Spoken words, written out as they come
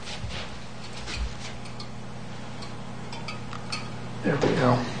There we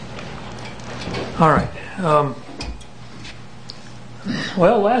go. All right.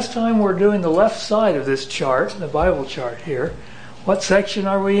 Well, last time we're doing the left side of this chart, the Bible chart here. What section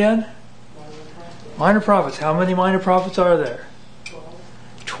are we in? Minor prophets. How many minor prophets are there?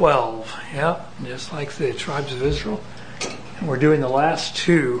 12. Yeah, just like the tribes of Israel. And we're doing the last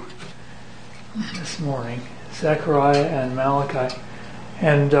two this morning, Zechariah and Malachi.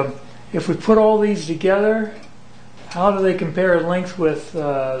 And if we put all these together, how do they compare in length with,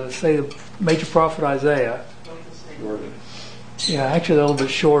 say, the major prophet Isaiah? Yeah, actually they're a little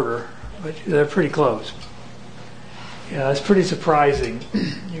bit shorter, but they're pretty close. Yeah, that's pretty surprising.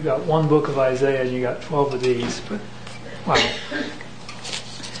 You got one book of Isaiah and you got 12 of these, but wow.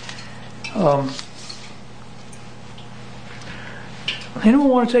 Anyone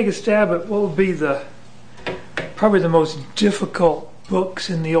want to take a stab at what would be probably the most difficult books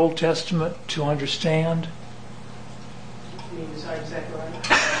in the Old Testament to understand? You mean besides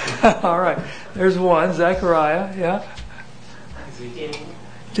Zechariah? All right, there's one, Zechariah, yeah.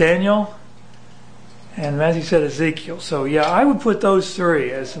 Daniel, and Matthew said Ezekiel. So yeah, I would put those three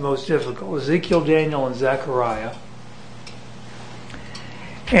as the most difficult: Ezekiel, Daniel, and Zechariah.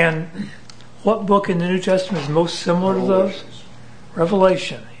 And what book in the New Testament is most similar to those?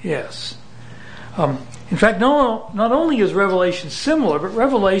 Revelation, yes. In fact, not only is Revelation similar, but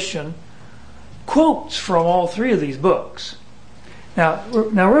Revelation quotes from all three of these books. Now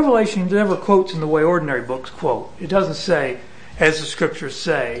Revelation never quotes in the way ordinary books quote. It doesn't say, as the scriptures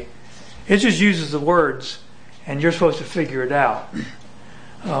say. It just uses the words, and you're supposed to figure it out.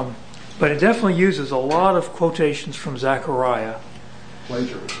 But it definitely uses a lot of quotations from Zechariah.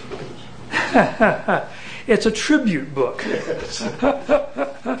 Plagiarism. It's a tribute book.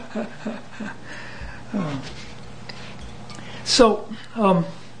 So,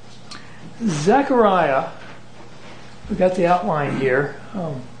 Zechariah, we got the outline here.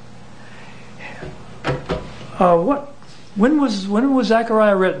 When was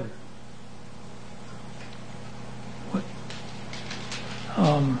Zechariah written?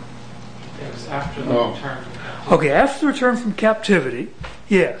 It was after the return from captivity. Okay, after the return from captivity,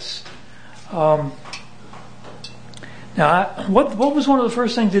 yes. Now, what was one of the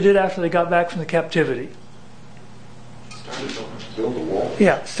first things they did after they got back from the captivity? Started build a wall.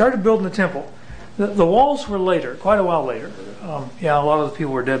 Yeah, started building the temple. The walls were later, quite a while later. A lot of the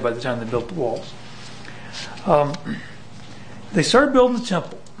people were dead by the time they built the walls. They started building the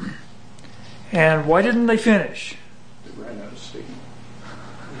temple. And why didn't they finish? They ran out of steam.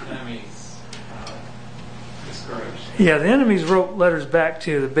 The enemies discouraged. Yeah, the enemies wrote letters back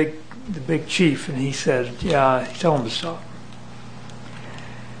to the big chief, and he said, tell them to stop.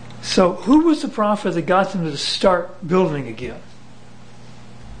 So who was the prophet that got them to start building again?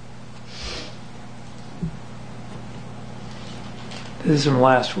 This is from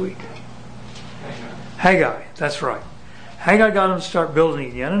last week. Haggai, that's right. Haggai got them to start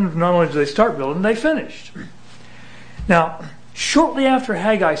building again, and not only did they start building, they finished. Now, shortly after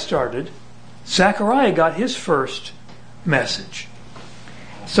Haggai started, Zechariah got his first message.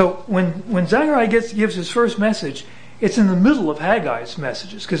 So when Zechariah gives his first message, it's in the middle of Haggai's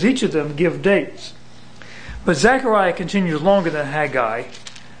messages, because each of them give dates. But Zechariah continues longer than Haggai.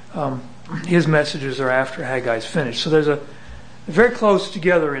 His messages are after Haggai's finished. So they're very close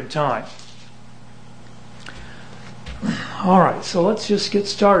together in time. All right, so let's just get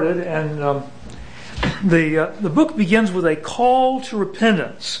started. And the book begins with a call to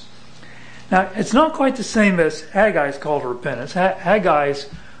repentance. Now, it's not quite the same as Haggai's call to repentance. Haggai's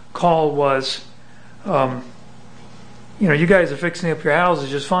call was, you guys are fixing up your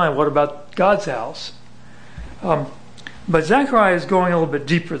houses just fine. What about God's house? But Zechariah is going a little bit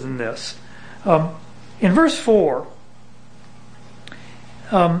deeper than this. In verse 4,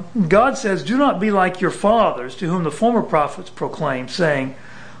 God says, "Do not be like your fathers, to whom the former prophets proclaimed, saying,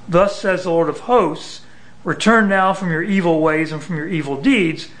 Thus says the Lord of hosts, return now from your evil ways and from your evil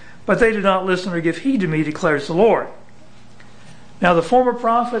deeds. But they did not listen or give heed to me, declares the Lord." Now the former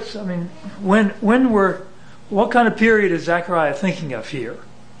prophets, what kind of period is Zechariah thinking of here?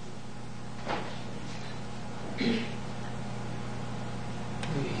 The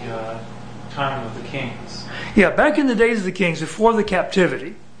time of the kings. Yeah, back in the days of the kings, before the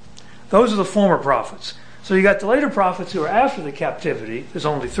captivity. Those are the former prophets. So you got the later prophets who are after the captivity. There's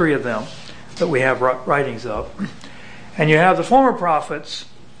only 3 of them that we have writings of. And you have the former prophets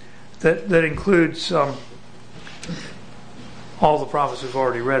that includes all the prophets we've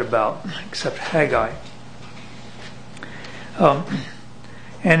already read about, except Haggai. And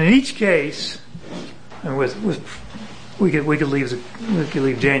in each case, and we could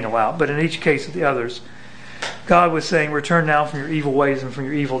leave Daniel out, but in each case of the others, God was saying, return now from your evil ways and from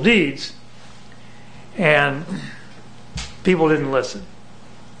your evil deeds. And people didn't listen.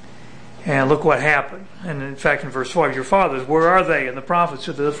 And look what happened. And in fact, in verse 5, your fathers, where are they? And the prophets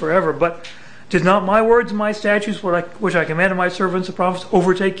who live forever. But did not my words and my statutes, which I commanded my servants the prophets,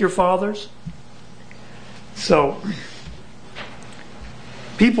 overtake your fathers? So,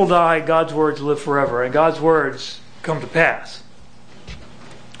 people die, God's words live forever, and God's words come to pass.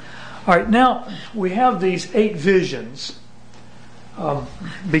 All right, now we have these 8 visions,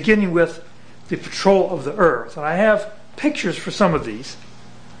 beginning with the patrol of the earth. And I have pictures for some of these.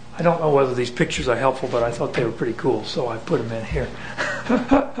 I don't know whether these pictures are helpful, but I thought they were pretty cool, so I put them in here.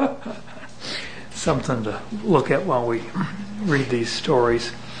 Something to look at while we read these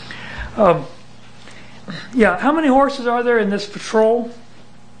stories. How many horses are there in this patrol?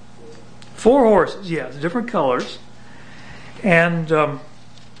 4 horses, yes, different colors. And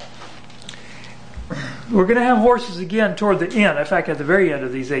we're going to have horses again toward the end. In fact, at the very end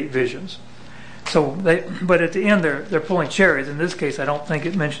of these 8 visions. But at the end they're pulling chariots. In this case, I don't think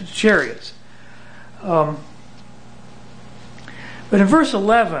it mentions chariots. But in verse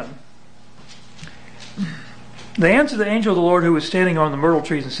 11, they answered the angel of the Lord who was standing on the myrtle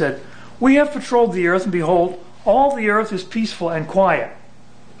trees and said, we have patrolled the earth, and behold, all the earth is peaceful and quiet.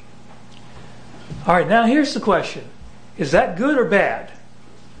 All right, now here's the question. Is that good or bad?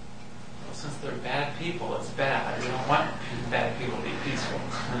 Well, since they're bad people, it's bad. We don't want bad people to be peaceful.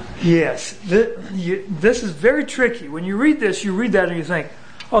 Yes. This is very tricky. When you read this, you read that and you think,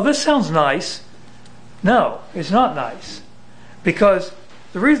 oh, this sounds nice. No, it's not nice. Because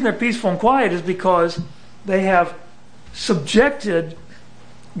the reason they're peaceful and quiet is because they have subjected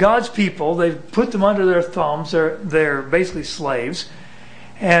God's people. They've put them under their thumbs. They're basically slaves.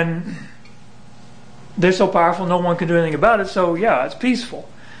 And they're so powerful, no one can do anything about it. So, yeah, it's peaceful.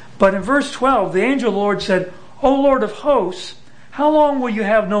 But in verse 12, the angel of the Lord said, O Lord of hosts, how long will you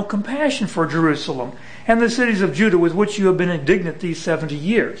have no compassion for Jerusalem and the cities of Judah with which you have been indignant these 70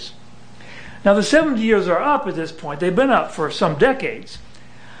 years? Now, the 70 years are up at this point. They've been up for some decades.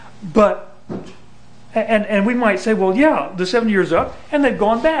 But, and we might say, well, yeah, the 70 years are up, and they've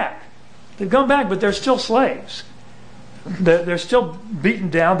gone back. They've gone back, but they're still slaves. They're still beaten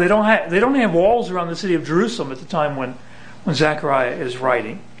down. They don't have walls around the city of Jerusalem at the time when Zechariah is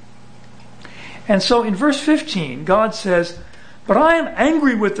writing. And so in verse 15, God says, but I am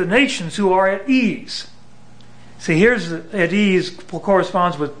angry with the nations who are at ease. See, here's at ease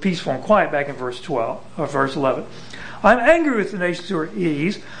corresponds with peaceful and quiet back in verse 11. I'm angry with the nations who are at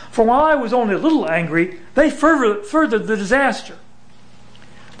ease, for while I was only a little angry, they furthered the disaster.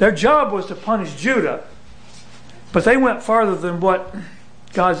 Their job was to punish Judah, but they went farther than what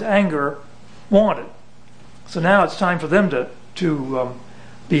God's anger wanted. So now it's time for them to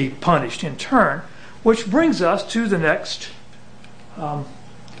be punished in turn, which brings us to the next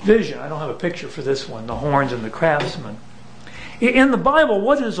vision. I don't have a picture for this one, the horns and the craftsmen. In the Bible,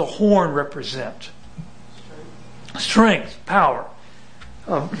 what does a horn represent? Strength, power.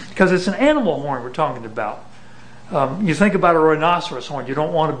 Because it's an animal horn we're talking about. You think about a rhinoceros horn. You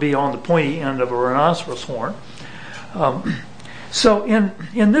don't want to be on the pointy end of a rhinoceros horn. So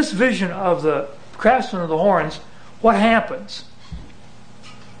in this vision of the craftsmen of the horns, what happens?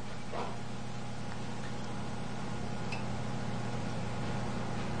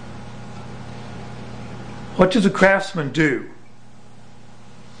 What do the craftsmen do?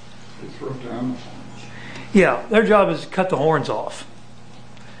 They throw down the horns. Yeah, their job is to cut the horns off.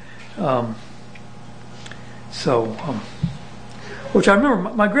 Which I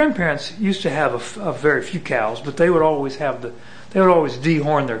remember, my grandparents used to have a very few cows, but they would always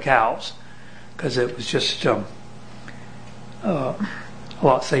dehorn their cows because it was just a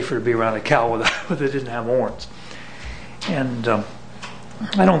lot safer to be around a cow that didn't have horns. And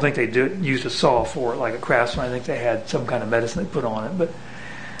I don't think they used a saw for it like a craftsman. I think they had some kind of medicine they put on it.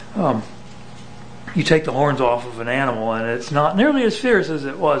 But you take the horns off of an animal, and it's not nearly as fierce as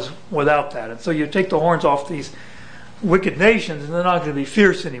it was without that. And so you take the horns off these wicked nations, and they're not going to be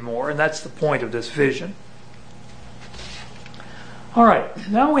fierce anymore. And that's the point of this vision. All right,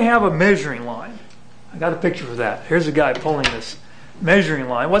 now we have a measuring line. I got a picture for that. Here's a guy pulling this measuring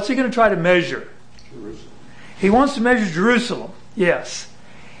line. What's he going to try to measure? Jerusalem. He wants to measure Jerusalem. Yes.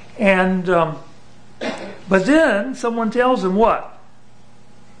 And but then someone tells him what?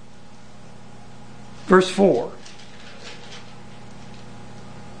 Verse 4.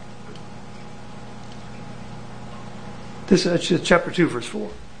 This is chapter 2, verse 4.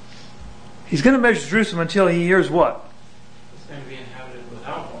 He's going to measure Jerusalem until he hears what? It's going to be inhabited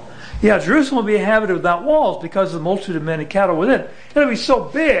without walls. Yeah, Jerusalem will be inhabited without walls because of the multitude of men and cattle within. It'll be so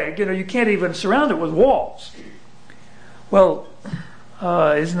big, you can't even surround it with walls. Well,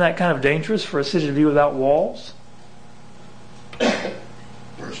 isn't that kind of dangerous for a city to be without walls?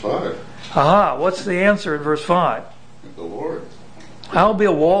 Verse 5. Aha, what's the answer in verse 5? The Lord. I'll be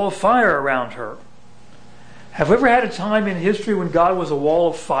a wall of fire around her. Have we ever had a time in history when God was a wall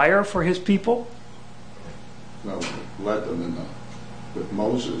of fire for his people? No, led them in the, with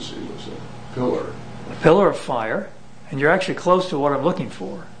Moses, he was a pillar. A pillar of fire. And you're actually close to what I'm looking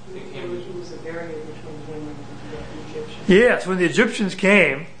for. It was a barrier between him and the Egyptians. Yes, when the Egyptians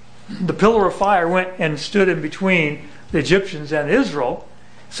came, the pillar of fire went and stood in between the Egyptians and Israel.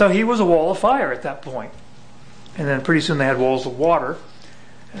 So he was a wall of fire at that point. And then pretty soon they had walls of water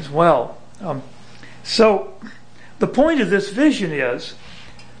as well. So the point of this vision is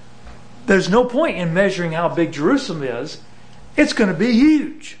there's no point in measuring how big Jerusalem is. It's going to be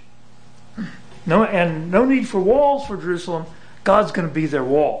huge. No need for walls for Jerusalem. God's going to be their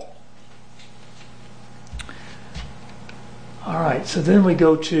wall. All right, so then we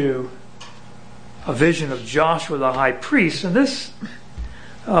go to a vision of Joshua the high priest. And this,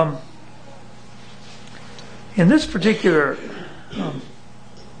 in this particular,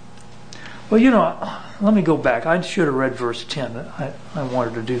 let me go back. I should have read verse 10. I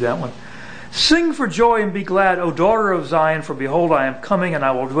wanted to do that one. Sing for joy and be glad, O daughter of Zion, for behold, I am coming, and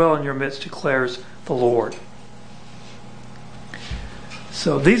I will dwell in your midst, declares the Lord.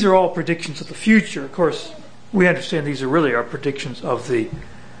 So these are all predictions of the future. Of course, we understand these are really our predictions of the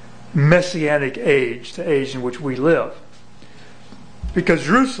Messianic age, the age in which we live. Because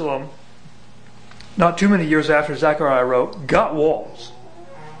Jerusalem, not too many years after Zechariah wrote, got walls.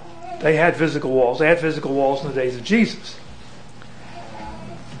 They had physical walls. They had physical walls in the days of Jesus.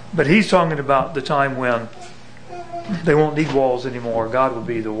 But he's talking about the time when they won't need walls anymore. God will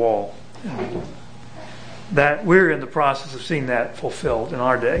be the wall. And that we're in the process of seeing that fulfilled in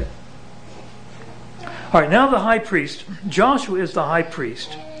our day. All right, now the high priest. Joshua is the high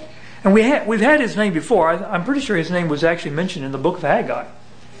priest. And we've had his name before. I'm pretty sure his name was actually mentioned in the book of Haggai.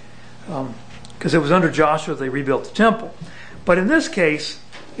 Because it was under Joshua they rebuilt the temple. But in this case,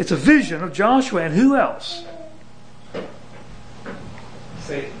 it's a vision of Joshua and who else?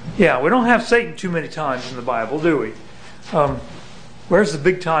 Satan. Yeah, we don't have Satan too many times in the Bible, do we? Where's the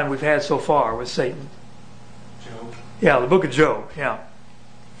big time we've had so far with Satan? Job. Yeah, the book of Job, yeah.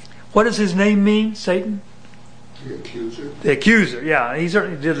 What does his name mean, Satan? The accuser. The accuser, yeah. He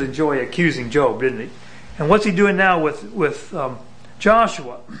certainly did enjoy accusing Job, didn't he? And what's he doing now with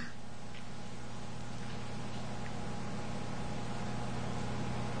Joshua?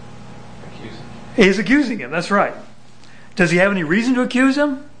 Accusing. He's accusing him, that's right. Does he have any reason to accuse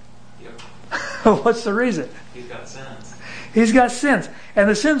him? Yep. What's the reason? He's got sins. He's got sins. And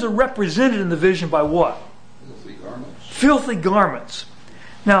the sins are represented in the vision by what? Filthy garments. Filthy garments.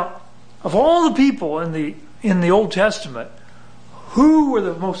 Now, of all the people in the Old Testament, who were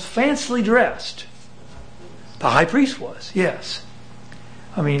the most fancily dressed? The high priest was, yes.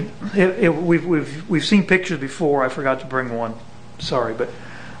 I mean, we've seen pictures before. I forgot to bring one. Sorry, but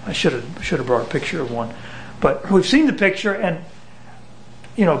I should have brought a picture of one. But we've seen the picture, and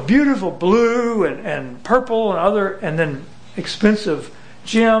beautiful blue and purple and then expensive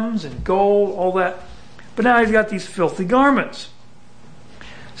gems and gold, all that. But now he's got these filthy garments.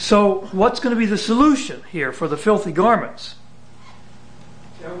 So what's going to be the solution here for the filthy garments?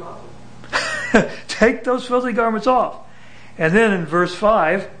 Tear them off. Take those filthy garments off. And then in verse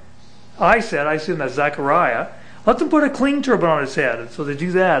 5, I assume that's Zechariah, let them put a clean turban on his head. And so they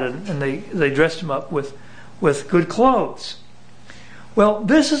do that, and they dressed him up with good clothes. Well,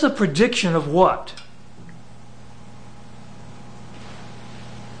 this is a prediction of what?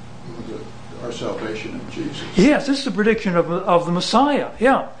 Our salvation in Jesus. Yes, this is a prediction of the Messiah.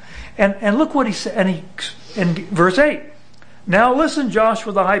 Yeah. And look what he said. And he, in verse 8, now listen,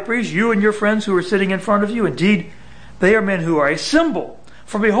 Joshua the high priest, you and your friends who are sitting in front of you. Indeed, they are men who are a symbol.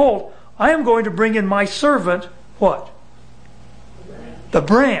 For behold, I am going to bring in my servant, what? The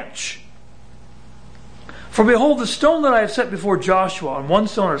branch. For behold, the stone that I have set before Joshua, on one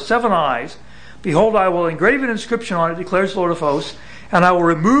stone are 7 eyes. Behold, I will engrave an inscription on it, declares the Lord of hosts, and I will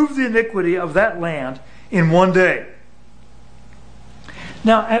remove the iniquity of that land in one day.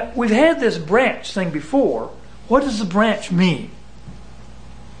 Now, we've had this branch thing before. What does the branch mean?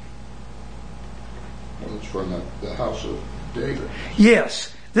 Well, it's from the house of David.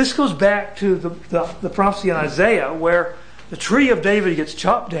 Yes, this goes back to the prophecy in Isaiah where the tree of David gets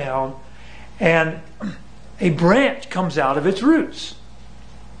chopped down and a branch comes out of its roots.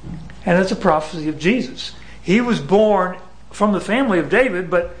 And it's a prophecy of Jesus. He was born from the family of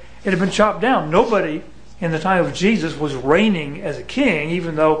David, but it had been chopped down. Nobody in the time of Jesus was reigning as a king,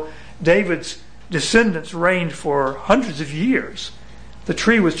 even though David's descendants reigned for hundreds of years. The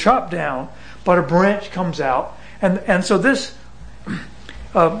tree was chopped down, but a branch comes out. And so this,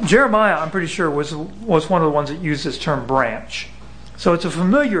 Jeremiah, I'm pretty sure, was one of the ones that used this term branch. So it's a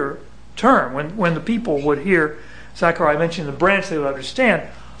familiar term. When the people would hear Zechariah mention the branch, they would understand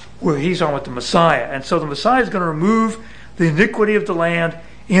where he's on with the Messiah. And so the Messiah is going to remove the iniquity of the land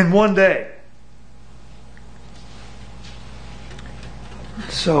in one day.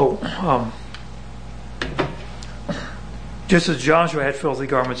 So, just as Joshua had filthy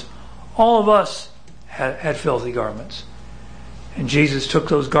garments, all of us had filthy garments. And Jesus took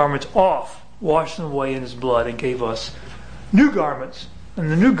those garments off, washed them away in his blood, and gave us new garments. And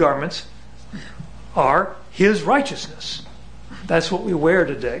the new garments are his righteousness. That's what we wear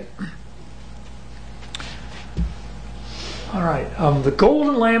today. All right. The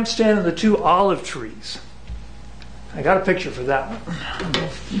golden lampstand and the two olive trees. I got a picture for that one.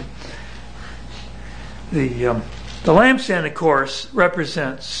 The lampstand, of course,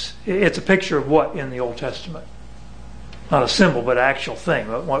 represents, it's a picture of what in the Old Testament? Not a symbol, but an actual thing.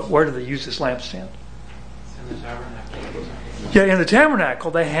 Where do they use this lampstand? It's in the tabernacle. Yeah, in the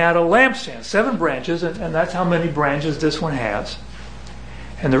tabernacle they had a lampstand, 7 branches, and that's how many branches this one has.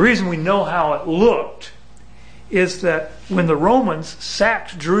 And the reason we know how it looked is that when the Romans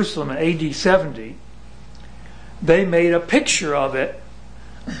sacked Jerusalem in AD 70, they made a picture of it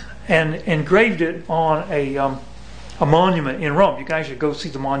and engraved it on a monument in Rome. You can actually go see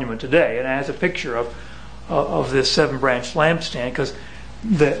the monument today, and it has a picture of this 7-branch lampstand because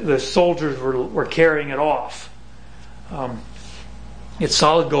the soldiers were carrying it off. It's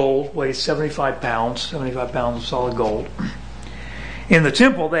solid gold, weighs 75 pounds of solid gold. In the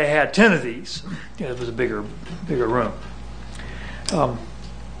temple, they had 10 of these. It was a bigger room.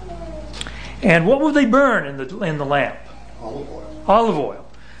 And what would they burn in the lamp? Olive oil. Olive oil.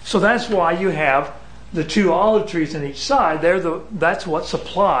 So that's why you have the 2 olive trees on each side. That's what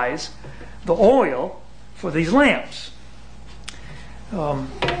supplies the oil for these lamps. So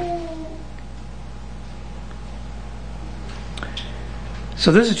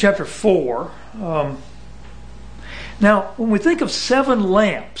this is chapter 4. Now, when we think of 7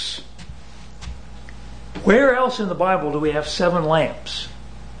 lamps, where else in the Bible do we have 7 lamps?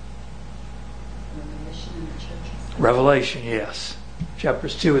 Revelation, yes.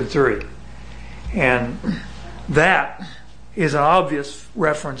 Chapters 2 and 3. And that is an obvious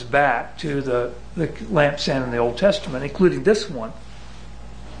reference back to the lampstand in the Old Testament, including this one.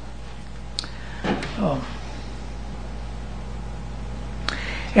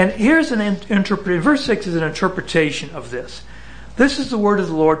 And here's verse 6 is an interpretation of this. This is the word of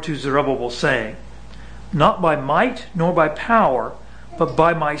the Lord to Zerubbabel, saying, "Not by might nor by power, but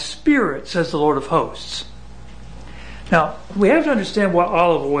by my Spirit, says the Lord of hosts." Now, we have to understand what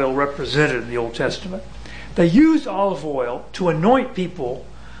olive oil represented in the Old Testament. They used olive oil to anoint people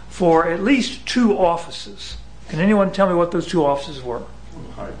for at least 2 offices. Can anyone tell me what those 2 offices were?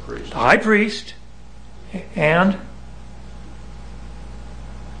 The high priest. The high priest and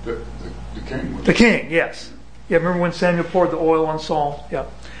The king. the king, yes. Yeah, remember when Samuel poured the oil on Saul? Yeah.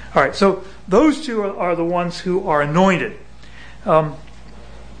 All right, so those 2 are the ones who are anointed. And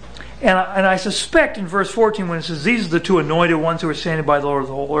I suspect in verse 14 when it says, "These are the 2 anointed ones who are standing by the Lord of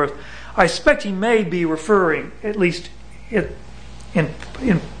the whole earth," I suspect he may be referring, at least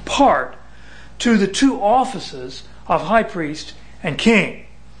in part, to the 2 offices of high priest and king.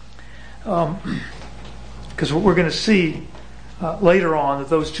 Because we're going to see later on that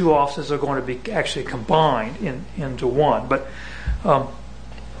those 2 offices are going to be actually combined into one. But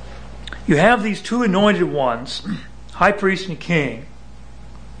you have these 2 anointed ones, high priest and king.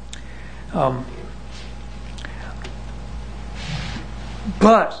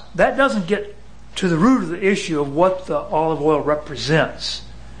 But that doesn't get to the root of the issue of what the olive oil represents.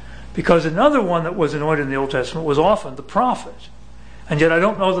 Because another one that was anointed in the Old Testament was often the prophet. And yet I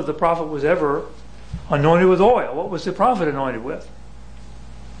don't know that the prophet was ever anointed with oil. What was the prophet anointed with?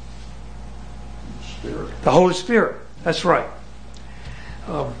 Spirit. The Holy Spirit. That's right.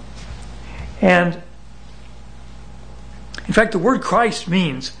 And in fact, the word Christ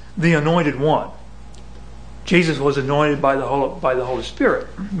means the anointed one. Jesus was anointed by the Holy Spirit.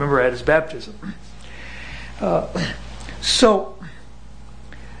 Remember, at his baptism. So,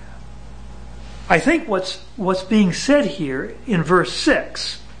 I think what's being said here in verse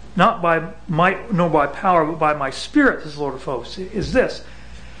 6, "Not by might nor by power, but by my Spirit," says the Lord of hosts, is this.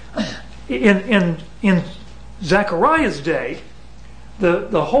 In Zechariah's day,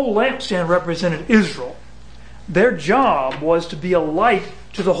 the whole lampstand represented Israel. Their job was to be a light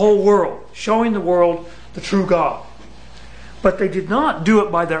to the whole world, showing the world the true God. But they did not do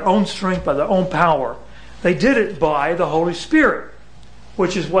it by their own strength, by their own power. They did it by the Holy Spirit,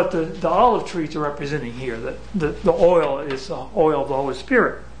 which is what the olive trees are representing here. The oil is the oil of the Holy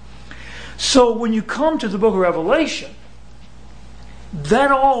Spirit. So when you come to the book of Revelation,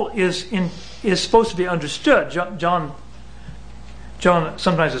 that all is supposed to be understood. John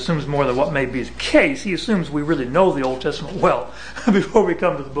sometimes assumes more than what may be the case. He assumes we really know the Old Testament well before we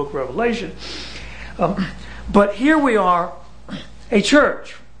come to the book of Revelation. But here we are, a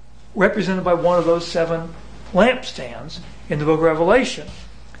church represented by one of those 7 lampstands in the book of Revelation.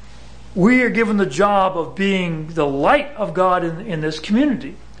 We are given the job of being the light of God in this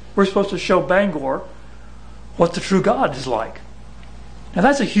community. We're supposed to show Bangor what the true God is like. Now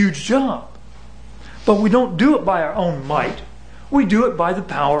that's a huge job. But we don't do it by our own might. We do it by the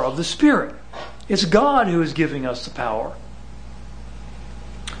power of the Spirit. It's God who is giving us the power.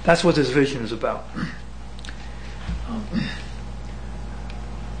 That's what this vision is about.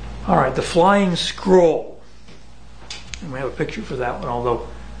 All right, the flying scroll. And we have a picture for that one, although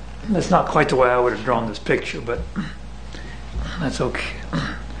that's not quite the way I would have drawn this picture, but that's okay.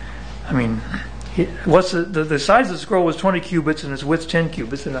 I mean, what's the size of the scroll was 20 cubits and its width 10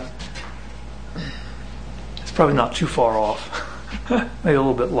 cubits, and it's probably not too far off. Maybe a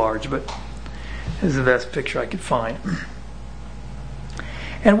little bit large, but this is the best picture I could find.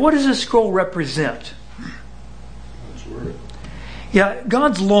 And what does this scroll represent? God's word. Yeah,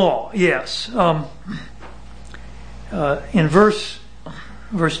 God's law, yes. In verse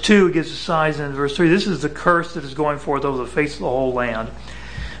 2, it gives the size, and in verse 3, this is the curse that is going forth over the face of the whole land.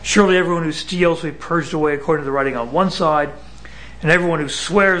 Surely everyone who steals will be purged away according to the writing on one side, and everyone who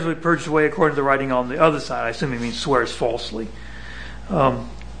swears will be purged away according to the writing on the other side. I assume he means swears falsely. So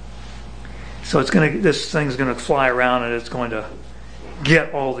this thing's going to fly around, and it's going to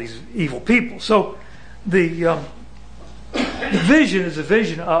get all these evil people. So the vision is a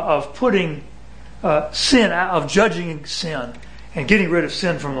vision of putting sin out, of judging sin and getting rid of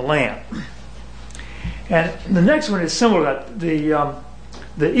sin from the land. And the next one is similar to that,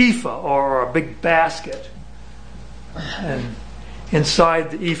 the ephah, or a big basket. And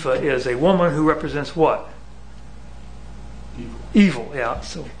inside the ephah is a woman who represents what? Evil, yeah.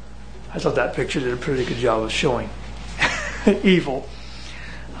 So I thought that picture did a pretty good job of showing evil.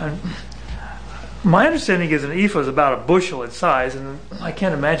 My understanding is an ephah is about a bushel in size, and I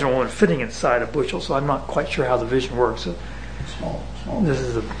can't imagine a woman fitting inside a bushel, so I'm not quite sure how the vision works. Small. This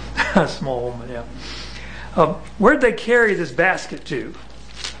is a small woman, yeah. Where'd they carry this basket to?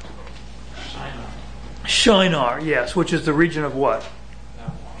 Shinar, yes, which is the region of what?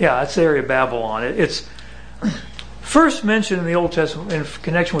 Babylon. Yeah, that's the area of Babylon. It's first mentioned in the Old Testament in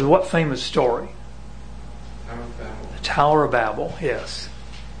connection with what famous story? Tower of Babel. The Tower of Babel, yes.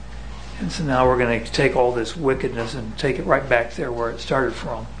 And so now we're going to take all this wickedness and take it right back there where it started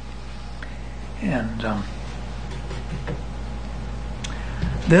from. And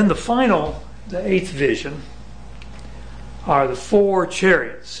then the 8th vision, are the 4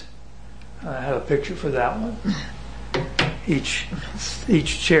 chariots. I have a picture for that one. Each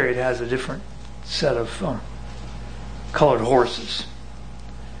chariot has a different set of colored horses.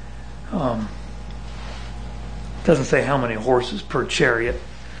 Doesn't say how many horses per chariot,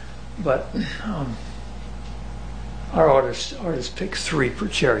 but our artist picked 3 per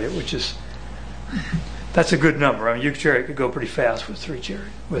chariot, which is that's a good number. I mean, your chariot could go pretty fast with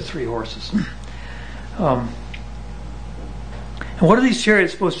 3 horses. And what are these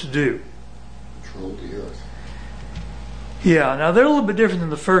chariots supposed to do? Control the earth. Yeah, now they're a little bit different than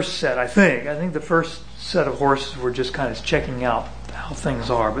the first set, I think. I think the first set of horses were just kind of checking out how things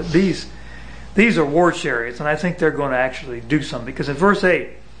are. But these are war chariots, and I think they're going to actually do something. Because in verse 8,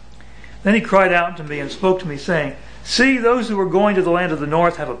 then he cried out to me and spoke to me, saying, "See, those who are going to the land of the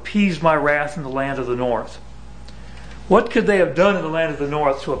north have appeased my wrath in the land of the north." What could they have done in the land of the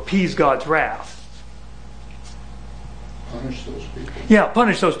north to appease God's wrath? Punish those people. Yeah,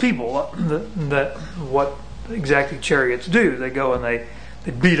 punish those people. That what exactly chariots do. They go and they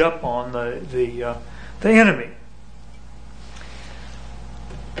beat up on the enemy.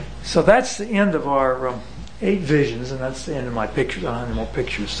 So that's the end of our 8 visions, and that's the end of my pictures. I don't have any more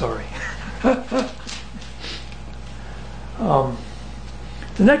pictures, sorry. The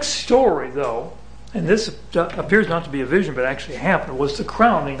next story, though, and this appears not to be a vision, but actually happened, was the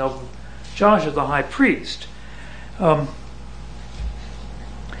crowning of Joshua the high priest.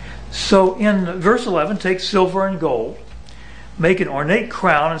 So in verse 11, take silver and gold, make an ornate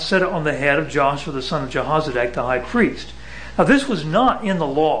crown, and set it on the head of Joshua the son of Jehozadak the high priest. Now this was not in the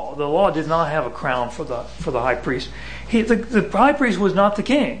law. The law did not have a crown for the high priest. The high priest was not the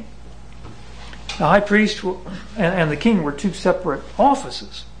king. The high priest and the king were two separate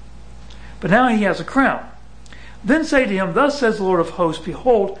offices. But now he has a crown. Then say to him, thus says the Lord of hosts,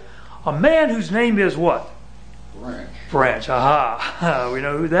 behold, a man whose name is what? Branch. Aha. We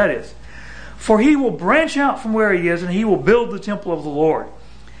know who that is. For he will branch out from where he is, and he will build the temple of the Lord.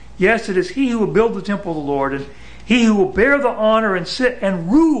 Yes, it is he who will build the temple of the Lord, and he who will bear the honor and sit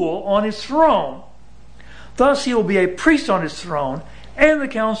and rule on his throne. Thus he will be a priest on his throne, and the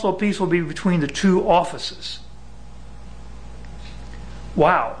council of peace will be between the two offices.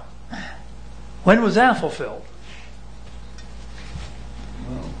 Wow. When was that fulfilled?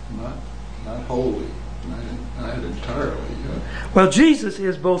 Well, not wholly, not entirely. Well, Jesus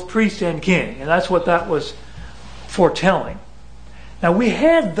is both priest and king, and that's what that was foretelling. Now, we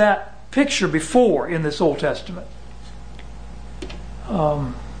had that picture before in this Old Testament.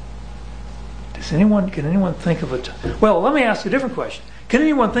 Can anyone think of it? Well, let me ask a different question. Can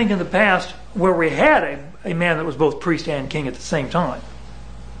anyone think in the past where we had a man that was both priest and king at the same time?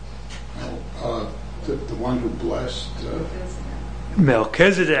 The one who blessed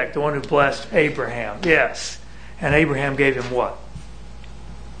Melchizedek, the one who blessed Abraham. Yes. And Abraham gave him what?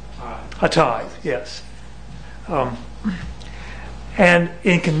 A tithe, yes. And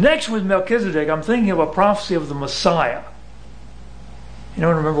in connection with Melchizedek, I'm thinking of a prophecy of the Messiah. You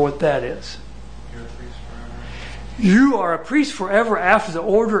don't remember what that is? You're a priest forever. You are a priest forever after the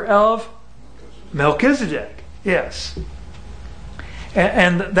order of Melchizedek. Yes.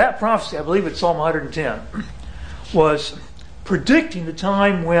 And that prophecy, I believe it's Psalm 110, was predicting the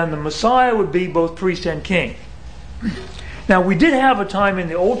time when the Messiah would be both priest and king. Now, we did have a time in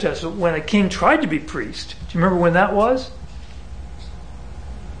the Old Testament when a king tried to be priest. Do you remember when that was?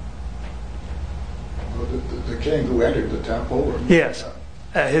 the king who entered the temple. Yes.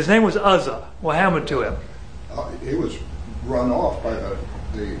 His name was Uzzah. What happened to him? He was run off by the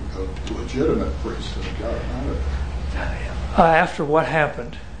legitimate priest of God. After what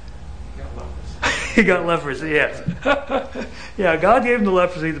happened? He got leprosy, yes. Yeah, God gave him the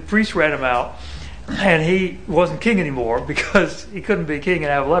leprosy. The priest ran him out. And he wasn't king anymore because he couldn't be king and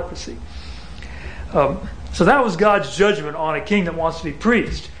have leprosy. So that was God's judgment on a king that wants to be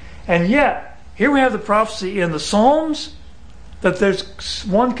priest. And yet, here we have the prophecy in the Psalms that there's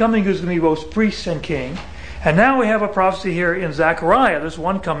one coming who's going to be both priest and king. And now we have a prophecy here in Zechariah. There's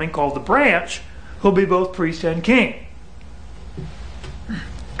one coming called the branch who'll be both priest and king.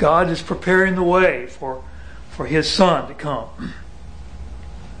 God is preparing the way for his son to come.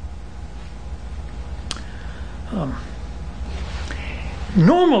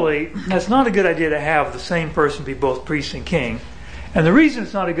 Normally, that's not a good idea to have the same person be both priest and king. And the reason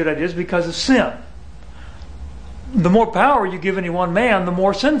it's not a good idea is because of sin. The more power you give any one man, the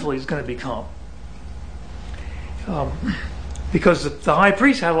more sinful he's going to become. Because the high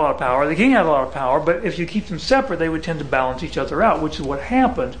priest had a lot of power, the king had a lot of power, but if you keep them separate, they would tend to balance each other out, which is what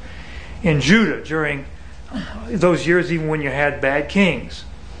happened in Judah during those years, even when you had bad kings.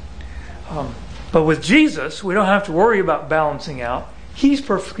 But with Jesus, we don't have to worry about balancing out. He's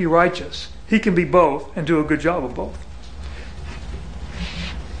perfectly righteous. He can be both and do a good job of both.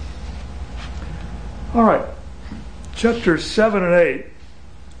 All right. Chapters 7 and 8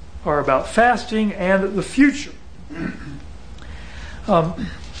 are about fasting and the future.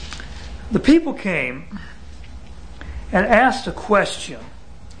 The people came and asked a question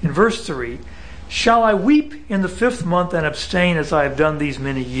in verse 3, "Shall I weep in the 5th month and abstain as I have done these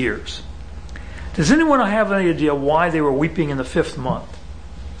many years?" Does anyone have any idea why they were weeping in the 5th month?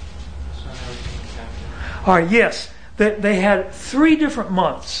 All right, yes. They had 3 different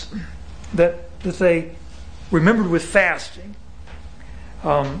months that they remembered with fasting.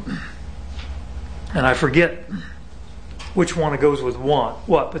 And I forget which one it goes with what.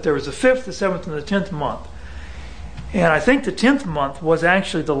 But there was the 5th, the 7th, and the 10th month. And I think the 10th month was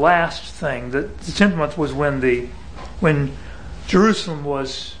actually the last thing. The 10th month was when Jerusalem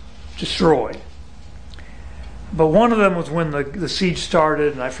was destroyed. But one of them was when the siege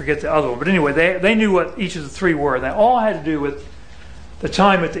started, and I forget the other one. But anyway, they knew what each of the 3 were. And they all had to do with the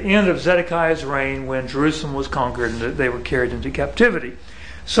time at the end of Zedekiah's reign when Jerusalem was conquered and they were carried into captivity.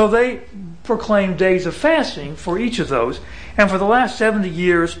 So they proclaimed days of fasting for each of those. And for the last 70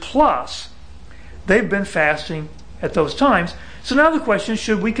 years plus, they've been fasting at those times. So now the question is,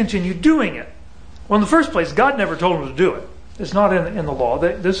 should we continue doing it? Well, in the first place, God never told them to do it. It's not in the law.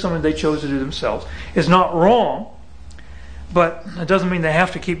 This is something they chose to do themselves. It's not wrong, but it doesn't mean they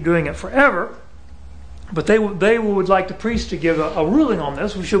have to keep doing it forever. But they would like the priest to give a ruling on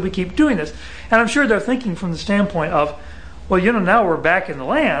this. Should we keep doing this? And I'm sure they're thinking from the standpoint of, well, now we're back in the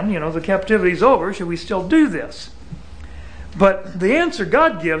land. The captivity's over. Should we still do this? But the answer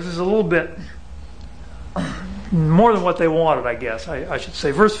God gives is a little bit more than what they wanted, I guess, I should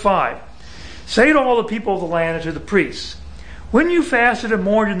say. Verse 5. Say to all the people of the land and to the priests, when you fasted and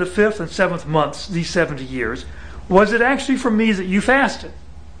mourned in the 5th and 7th months, these 70 years, was it actually for me that you fasted?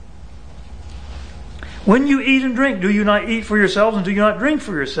 When you eat and drink, do you not eat for yourselves and do you not drink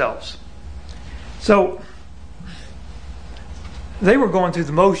for yourselves? So, they were going through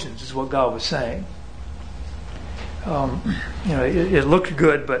the motions, is what God was saying. It looked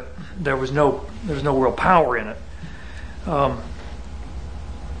good, but there was no real power in it.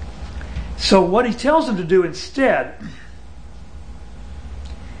 So what he tells them to do instead,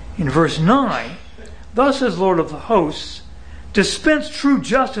 in verse 9, thus says Lord of the hosts, dispense true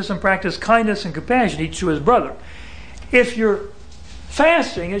justice and practice kindness and compassion each to his brother. If you're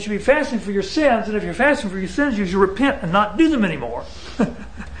fasting, it should be fasting for your sins, and if you're fasting for your sins, you should repent and not do them anymore.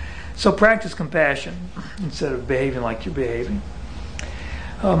 So practice compassion instead of behaving like you're behaving.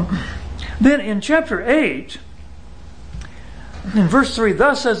 Then in chapter 8, in verse 3,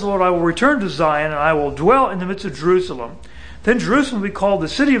 thus says the Lord, I will return to Zion, and I will dwell in the midst of Jerusalem. Then Jerusalem will be called the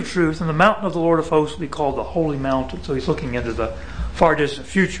city of truth, and the mountain of the Lord of hosts will be called the holy mountain. So he's looking into the far distant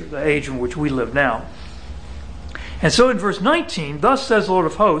future, the age in which we live now. And so in verse 19, thus says the Lord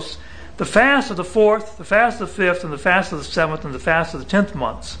of hosts, the fast of the 4th, the fast of the 5th, and the fast of the 7th, and the fast of the 10th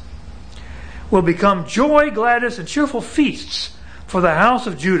months will become joy, gladness, and cheerful feasts for the house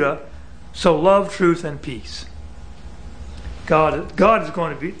of Judah, so love, truth, and peace. God is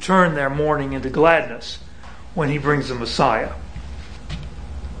going to turn their mourning into gladness when he brings the Messiah.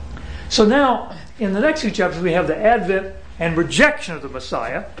 So now, in the next few chapters, we have the advent and rejection of the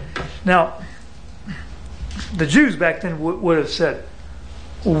Messiah. Now, the Jews back then would have said,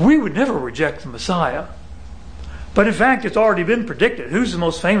 well, we would never reject the Messiah. But in fact, it's already been predicted. Who's the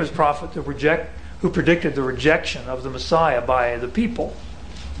most famous prophet who predicted the rejection of the Messiah by the people?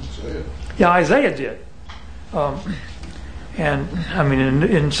 Isaiah. Yeah, Isaiah did. And I mean,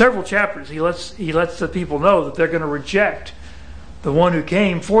 in several chapters, he lets the people know that they're going to reject the one who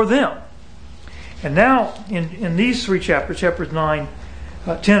came for them. And now, in these 3 chapters, chapters 9,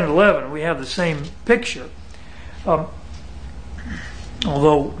 10, and 11, we have the same picture.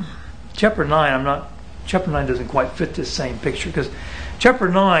 Although chapter 9 doesn't quite fit this same picture, because chapter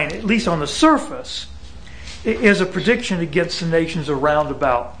 9, at least on the surface, is a prediction against the nations around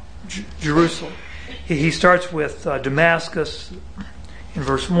about Jerusalem. He starts with Damascus in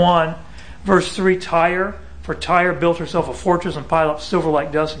verse 1. Verse 3, Tyre. For Tyre built herself a fortress and piled up silver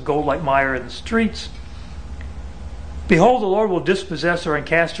like dust and gold like mire in the streets. Behold, the Lord will dispossess her and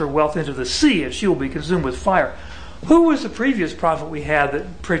cast her wealth into the sea, and she will be consumed with fire. Who was the previous prophet we had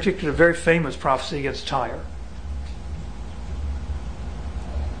that predicted a very famous prophecy against Tyre?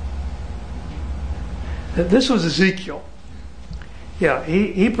 This was Ezekiel. Yeah,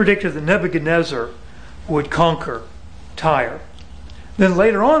 he predicted that Nebuchadnezzar would conquer Tyre. Then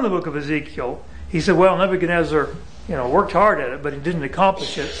later on in the book of Ezekiel, he said, well, Nebuchadnezzar, worked hard at it, but he didn't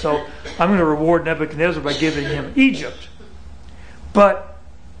accomplish it, so I'm going to reward Nebuchadnezzar by giving him Egypt. But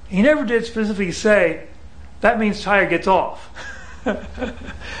he never did specifically say, that means Tyre gets off.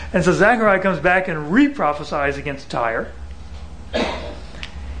 And so Zechariah comes back and re-prophesies against Tyre.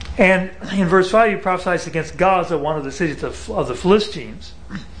 And in verse 5, he prophesies against Gaza, one of the cities of the Philistines.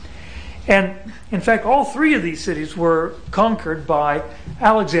 And in fact, all 3 of these cities were conquered by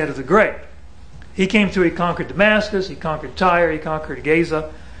Alexander the Great. He came through, he conquered Damascus, he conquered Tyre, he conquered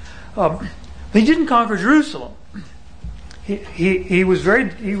Gaza. He didn't conquer Jerusalem. He was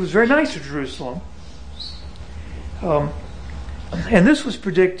very nice to Jerusalem. And this was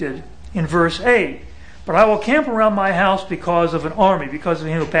predicted in verse 8. But I will camp around my house because of an army, because of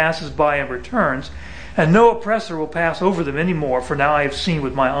him who passes by and returns, and no oppressor will pass over them anymore, for now I have seen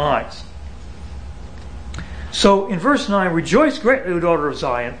with my eyes. So in verse 9, rejoice greatly, O daughter of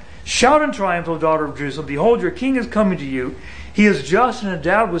Zion. Shout in triumph, O daughter of Jerusalem. Behold, your king is coming to you. He is just and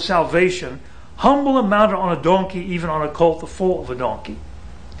endowed with salvation, humble and mounted on a donkey, even on a colt, the foal of a donkey.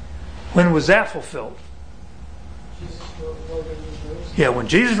 When was that fulfilled? Yeah, when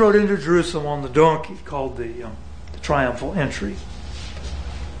Jesus rode into Jerusalem on the donkey, called the triumphal entry.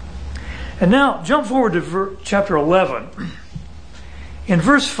 And now, jump forward to chapter 11. In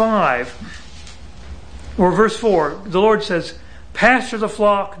verse 5, or verse 4, the Lord says, pasture the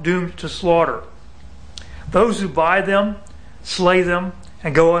flock doomed to slaughter. Those who buy them, slay them,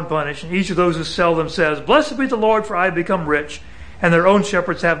 and go unpunished. And each of those who sell them says, blessed be the Lord, for I have become rich, and their own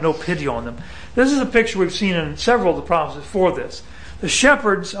shepherds have no pity on them. This is a picture we've seen in several of the prophecies for this. The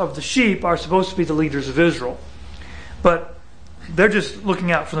shepherds of the sheep are supposed to be the leaders of Israel. But they're just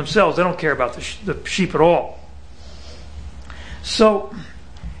looking out for themselves. They don't care about the sheep at all. So,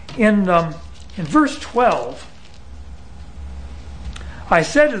 in verse 12, I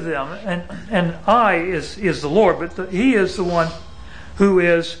said to them, and I is the Lord, but he is the one who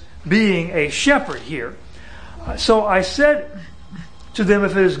is being a shepherd here. So I said to them,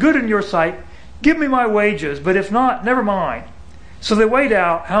 if it is good in your sight, give me my wages, but if not, never mind. So they weighed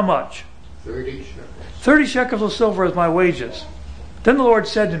out how much? 30 shekels. 30 shekels of silver as my wages. Then the Lord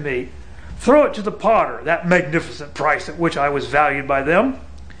said to me, throw it to the potter, that magnificent price at which I was valued by them.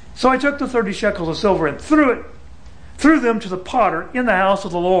 So I took the 30 shekels of silver and threw them to the potter in the house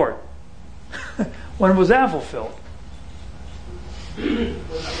of the Lord. When was that fulfilled? When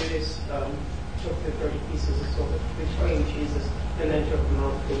Judas took the 30 pieces of silver, betrayed Jesus, and then took them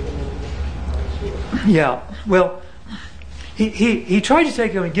out and gave them into the steward. Yeah, well, he tried to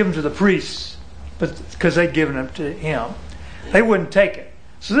take them and give them to the priests, but because they'd given them to him. They wouldn't take it.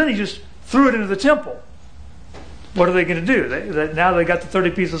 So then he just threw it into the temple. What are they going to do? Now they got the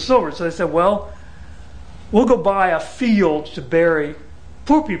 30 pieces of silver. So they said, well, we'll go buy a field to bury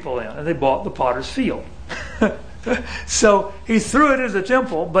poor people in. And they bought the potter's field. So he threw it into the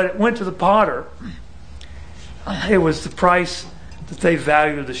temple, but it went to the potter. It was the price that they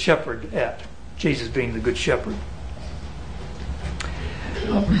valued the shepherd at, Jesus being the good shepherd.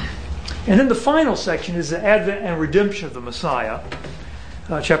 And then the final section is the advent and redemption of the Messiah,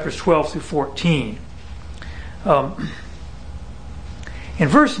 chapters 12 through 14. In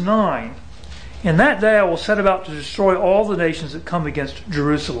verse 9, in that day I will set about to destroy all the nations that come against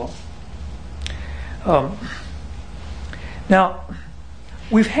Jerusalem. Now,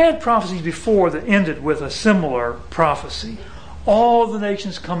 we've had prophecies before that ended with a similar prophecy. All the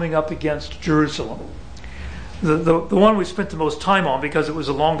nations coming up against Jerusalem. The one we spent the most time on, because it was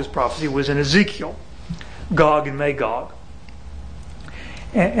the longest prophecy, was in Ezekiel, Gog and Magog.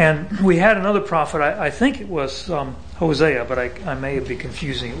 And we had another prophet, I think it was Hosea, but I may be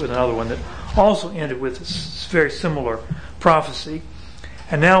confusing it with another one, that also ended with this very similar prophecy.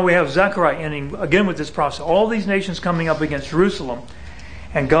 And now we have Zechariah ending again with this prophecy. All these nations coming up against Jerusalem,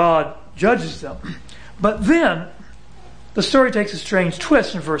 and God judges them. But then, the story takes a strange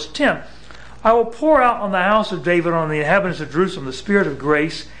twist in verse 10. I will pour out on the house of David, on the inhabitants of Jerusalem, the spirit of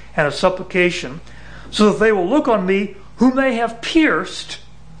grace and of supplication, so that they will look on me whom they have pierced,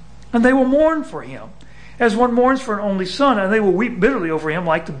 and they will mourn for him, as one mourns for an only son, and they will weep bitterly over him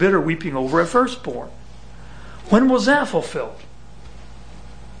like the bitter weeping over a firstborn. When was that fulfilled?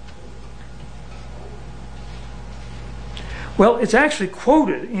 Well, it's actually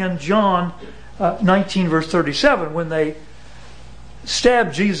quoted in John 19, verse 37, when they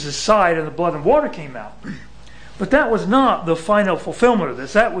stabbed Jesus' side and the blood and water came out. But that was not the final fulfillment of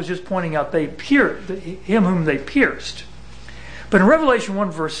this. That was just pointing out they pierced him whom they pierced. But in Revelation 1,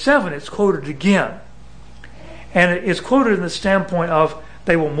 verse 7, it's quoted again. And it's quoted in the standpoint of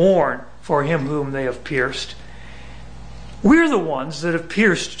they will mourn for him whom they have pierced. We're the ones that have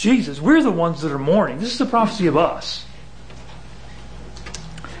pierced Jesus. We're the ones that are mourning. This is the prophecy of us.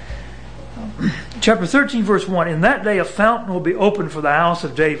 Chapter 13, verse 1, in that day a fountain will be opened for the house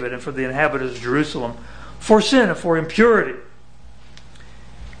of David and for the inhabitants of Jerusalem, for sin and for impurity.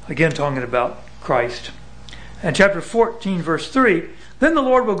 Again, talking about Christ. And chapter 14, verse 3, then the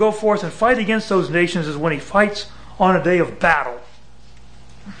Lord will go forth and fight against those nations as when he fights on a day of battle.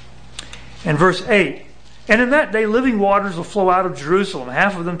 And verse 8, and in that day living waters will flow out of Jerusalem,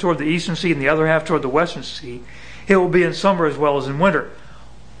 half of them toward the eastern sea and the other half toward the western sea. It will be in summer as well as in winter.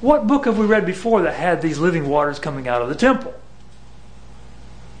 What book have we read before that had these living waters coming out of the temple?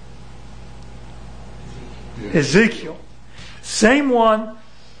 Ezekiel. Same one.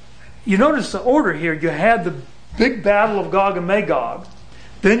 You notice the order here. You had the big battle of Gog and Magog.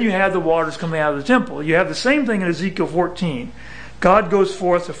 Then you had the waters coming out of the temple. You have the same thing in Ezekiel 14. God goes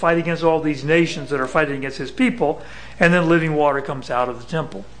forth to fight against all these nations that are fighting against his people, and then living water comes out of the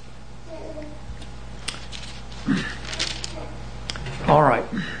temple. All right,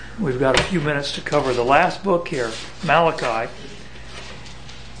 we've got a few minutes to cover the last book here, Malachi.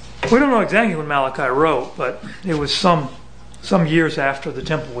 We don't know exactly when Malachi wrote, but it was some years after the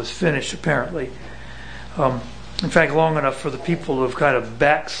temple was finished, apparently. In fact, long enough for the people to have kind of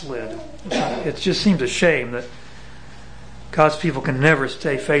backslid. It just seems a shame that God's people can never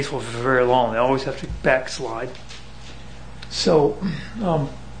stay faithful for very long. They always have to backslide. So,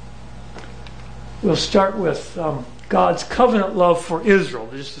 we'll start with God's covenant love for Israel,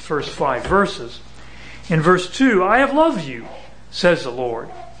 just the first 5 verses. In verse 2, I have loved you, says the Lord.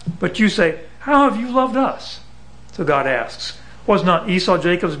 But you say, how have you loved us? So God asks, was not Esau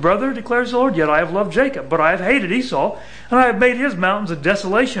Jacob's brother, declares the Lord? Yet I have loved Jacob, but I have hated Esau, and I have made his mountains a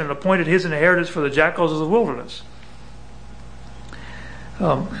desolation and appointed his inheritance for the jackals of the wilderness.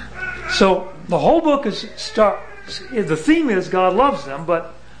 So the whole book the theme is God loves them,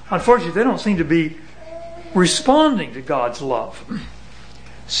 but unfortunately they don't seem to be responding to God's love.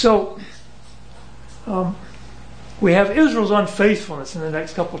 So, we have Israel's unfaithfulness in the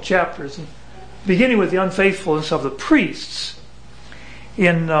next couple of chapters, and beginning with the unfaithfulness of the priests.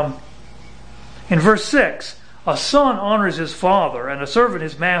 In verse 6, a son honors his father, and a servant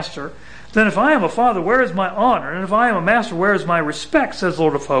his master. Then if I am a father, where is my honor? And if I am a master, where is my respect, says the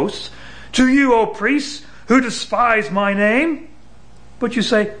Lord of hosts? To you, O priests, who despise my name. But you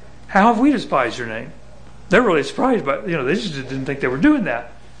say, how have we despised your name? They're really surprised, but they just didn't think they were doing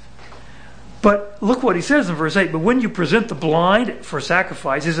that. But look what he says in verse 8. But when you present the blind for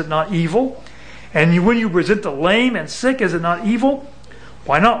sacrifice, is it not evil? And when you present the lame and sick, is it not evil?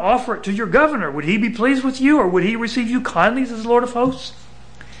 Why not offer it to your governor? Would he be pleased with you, or would he receive you kindly, says the Lord of hosts?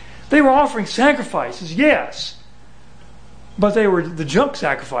 They were offering sacrifices, yes. But they were the junk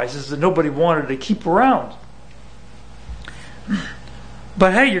sacrifices that nobody wanted to keep around.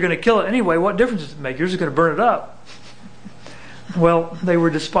 But hey, you're going to kill it anyway. What difference does it make? You're just going to burn it up. Well, they were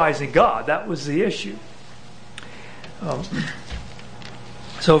despising God. That was the issue.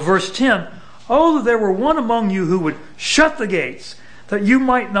 So verse 10, oh, that there were one among you who would shut the gates, that you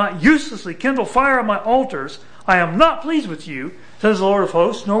might not uselessly kindle fire on my altars. I am not pleased with you, says the Lord of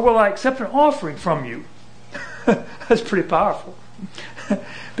hosts, nor will I accept an offering from you. That's pretty powerful.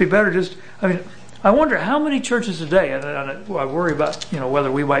 Be better just, I wonder how many churches today, and I worry about, whether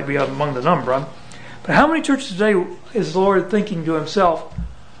we might be among the number, but how many churches today is the Lord thinking to himself,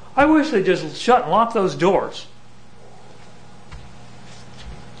 I wish they'd just shut and lock those doors.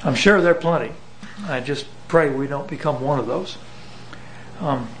 I'm sure there are plenty. I just pray we don't become one of those.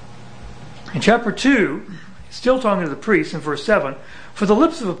 In chapter 2, still talking to the priest in verse 7, for the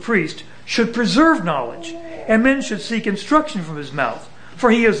lips of a priest should preserve knowledge, and men should seek instruction from his mouth,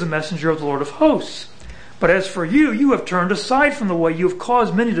 for he is the messenger of the Lord of hosts. But as for you, you have turned aside from the way, you have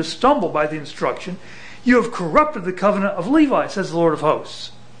caused many to stumble by the instruction, you have corrupted the covenant of Levi, says the Lord of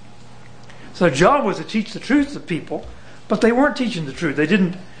hosts. So their job was to teach the truth to the people, but they weren't teaching the truth. They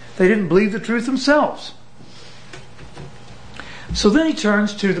didn't believe the truth themselves. So then he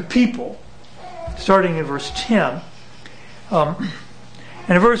turns to the people, starting in verse 10. And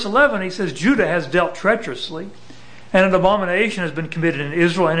in verse 11 he says, Judah has dealt treacherously, and an abomination has been committed in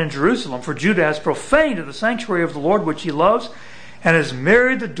Israel and in Jerusalem. For Judah has profaned the sanctuary of the Lord which he loves, and has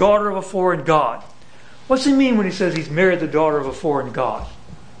married the daughter of a foreign god. What's he mean when he says he's married the daughter of a foreign god?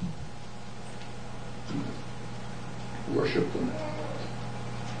 Worship them.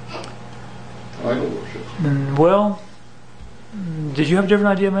 Idol worship. Well, did you have a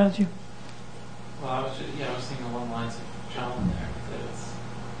different idea, Matthew? Well, I was thinking along the lines of John there.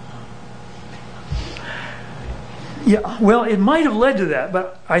 Yeah, well, it might have led to that,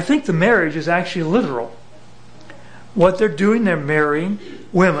 but I think the marriage is actually literal. What they're doing, they're marrying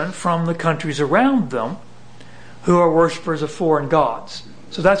women from the countries around them who are worshippers of foreign gods.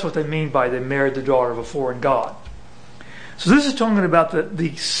 So that's what they mean by they married the daughter of a foreign god. So this is talking about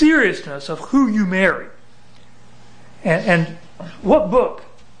the seriousness of who you marry. And what book,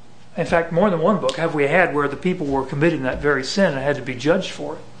 in fact more than one book, have we had where the people were committing that very sin and had to be judged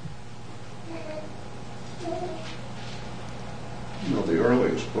for it? The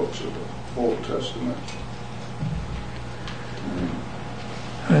earliest books of the Old Testament.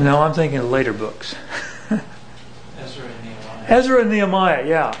 No, I'm thinking of later books. Ezra and Nehemiah. Ezra and Nehemiah,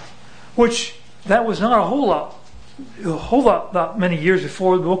 yeah. Which, that was not a whole lot not many years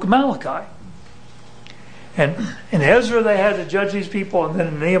before the book of Malachi. And in Ezra they had to judge these people, and then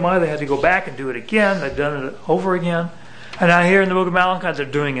in Nehemiah they had to go back and do it again. They've done it over again. And now here in the book of Malachi they're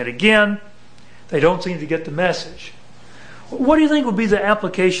doing it again. They don't seem to get the message. What do you think would be the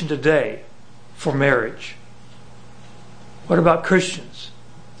application today for marriage? What about Christians?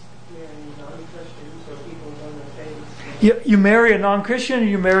 Marrying non-Christians or people on the faith. You marry a non-Christian, and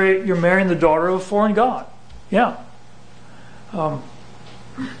you're marrying the daughter of a foreign god. Yeah. I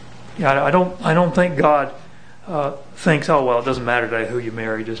don't think God thinks, oh well, it doesn't matter today who you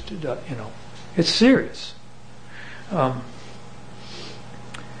marry. Just it's serious.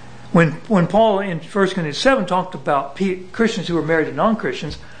 When Paul in 1 Corinthians 7 talked about Christians who were married to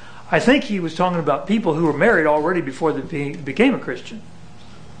non-Christians, I think he was talking about people who were married already before they became a Christian.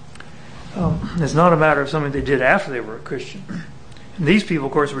 It's not a matter of something they did after they were a Christian. And these people,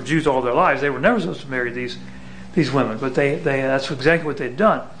 of course, were Jews all their lives. They were never supposed to marry these women, but that's exactly what they'd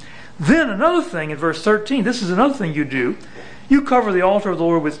done. Then another thing in verse 13, this is another thing you do. You cover the altar of the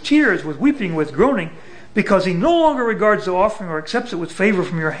Lord with tears, with weeping, with groaning, because he no longer regards the offering or accepts it with favor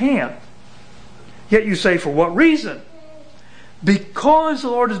from your hand. Yet you say, for what reason? Because the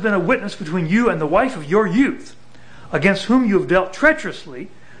Lord has been a witness between you and the wife of your youth, against whom you have dealt treacherously,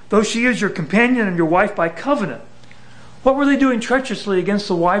 though she is your companion and your wife by covenant. What were they doing treacherously against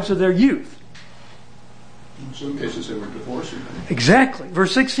the wives of their youth? In some cases, they were divorcing them. Exactly.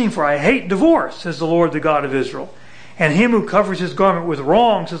 Verse 16, for I hate divorce, says the Lord, the God of Israel, and him who covers his garment with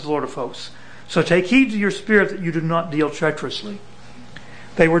wrong, says the Lord of hosts. So take heed to your spirit that you do not deal treacherously.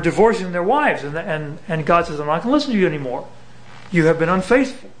 They were divorcing their wives, and God says, I'm not going to listen to you anymore. You have been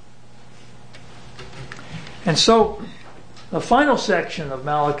unfaithful. And so, the final section of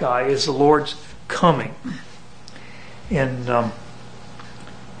Malachi is the Lord's coming.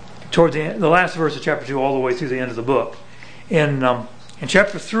 Toward the last verse of chapter 2, all the way through the end of the book. In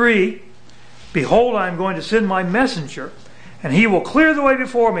chapter 3, behold, I am going to send my messenger, and he will clear the way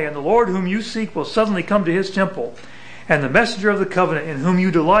before me, and the Lord whom you seek will suddenly come to his temple. And the messenger of the covenant in whom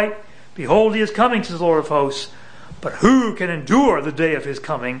you delight, behold, he is coming, says the Lord of hosts. But who can endure the day of his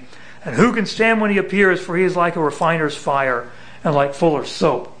coming? And who can stand when he appears? For he is like a refiner's fire and like fuller's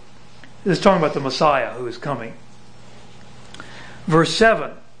soap. This is talking about the Messiah who is coming. Verse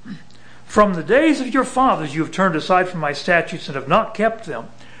 7. From the days of your fathers you have turned aside from my statutes and have not kept them.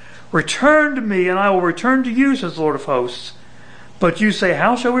 Return to me, and I will return to you, says the Lord of hosts. But you say,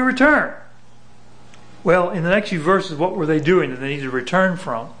 how shall we return? Well, in the next few verses, what were they doing that they needed to return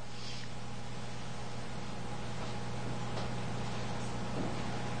from?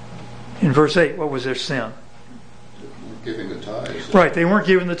 In verse 8, what was their sin? Giving the tithes. Right, they weren't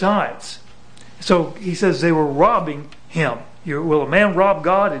giving the tithes. So he says they were robbing him. Will a man rob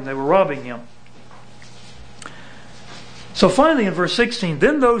God? And they were robbing him. So finally in verse 16,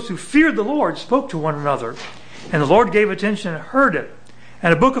 then those who feared the Lord spoke to one another, and the Lord gave attention and heard it.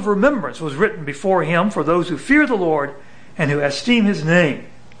 And a book of remembrance was written before him for those who fear the Lord and who esteem his name.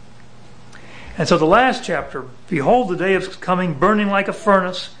 And so the last chapter, behold, the day is coming, burning like a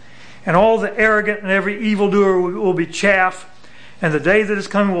furnace, and all the arrogant and every evildoer will be chaff, and the day that is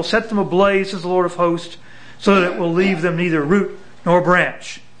coming will set them ablaze, says the Lord of hosts, so that it will leave them neither root nor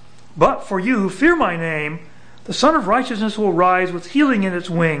branch. But for you who fear my name, the Son of Righteousness will rise with healing in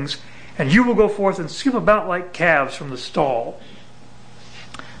its wings, and you will go forth and skip about like calves from the stall.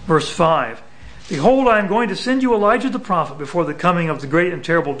 Verse 5, behold, I am going to send you Elijah the prophet before the coming of the great and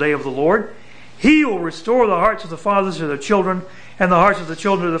terrible day of the Lord. He will restore the hearts of the fathers to their children, and the hearts of the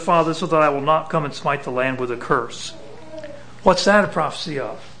children to the fathers, so that I will not come and smite the land with a curse. What's that a prophecy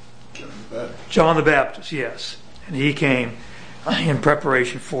of? John the Baptist, yes. And he came in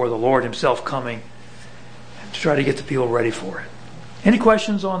preparation for the Lord himself coming to try to get the people ready for it. Any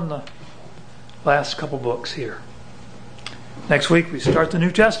questions on the last couple books here? Next week we start the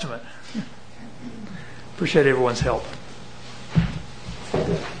New Testament. Appreciate everyone's help.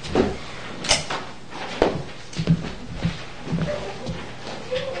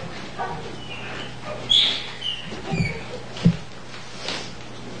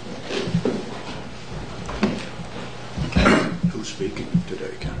 Who's speaking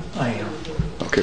today, Ken? I am.